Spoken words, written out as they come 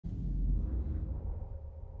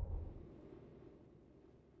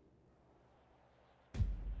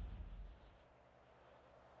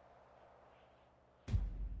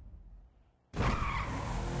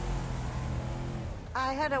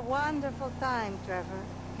I had a wonderful time, Trevor.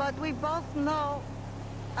 But we both know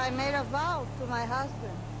I made a vow to my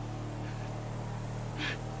husband.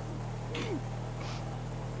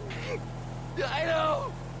 I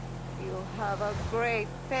know! You have a great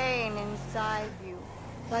pain inside you,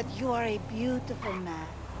 but you are a beautiful man.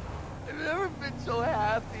 I've never been so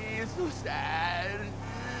happy and so sad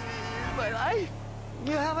in my life.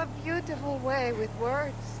 You have a beautiful way with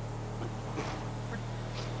words.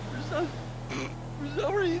 For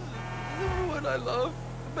some reason, everyone I love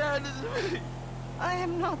abandons me. I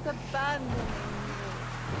am not abandoning you.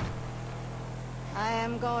 I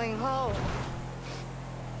am going home.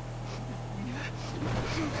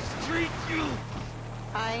 Treat you!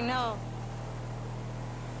 I know.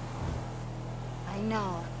 I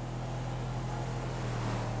know.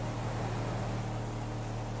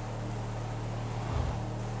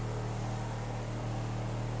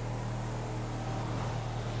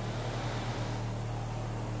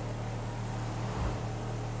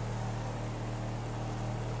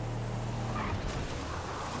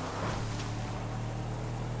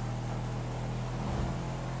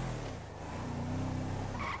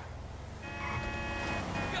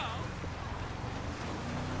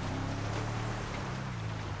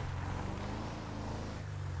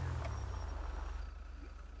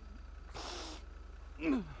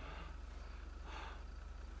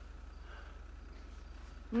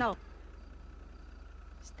 No.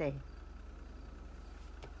 Stay.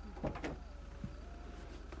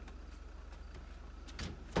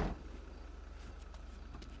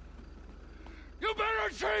 You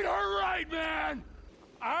better treat her right, man!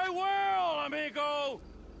 I will, amigo!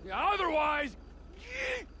 Otherwise,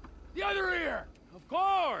 the other ear! Of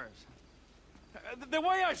course! The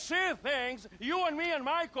way I see things, you and me and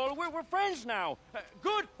Michael, we're friends now.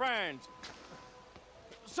 Good friends.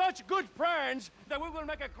 Such good friends that we will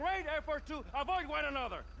make a great effort to avoid one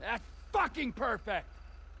another. That's fucking perfect!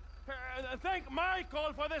 Thank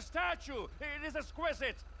Michael for the statue. It is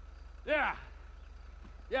exquisite. Yeah,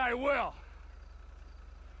 I will.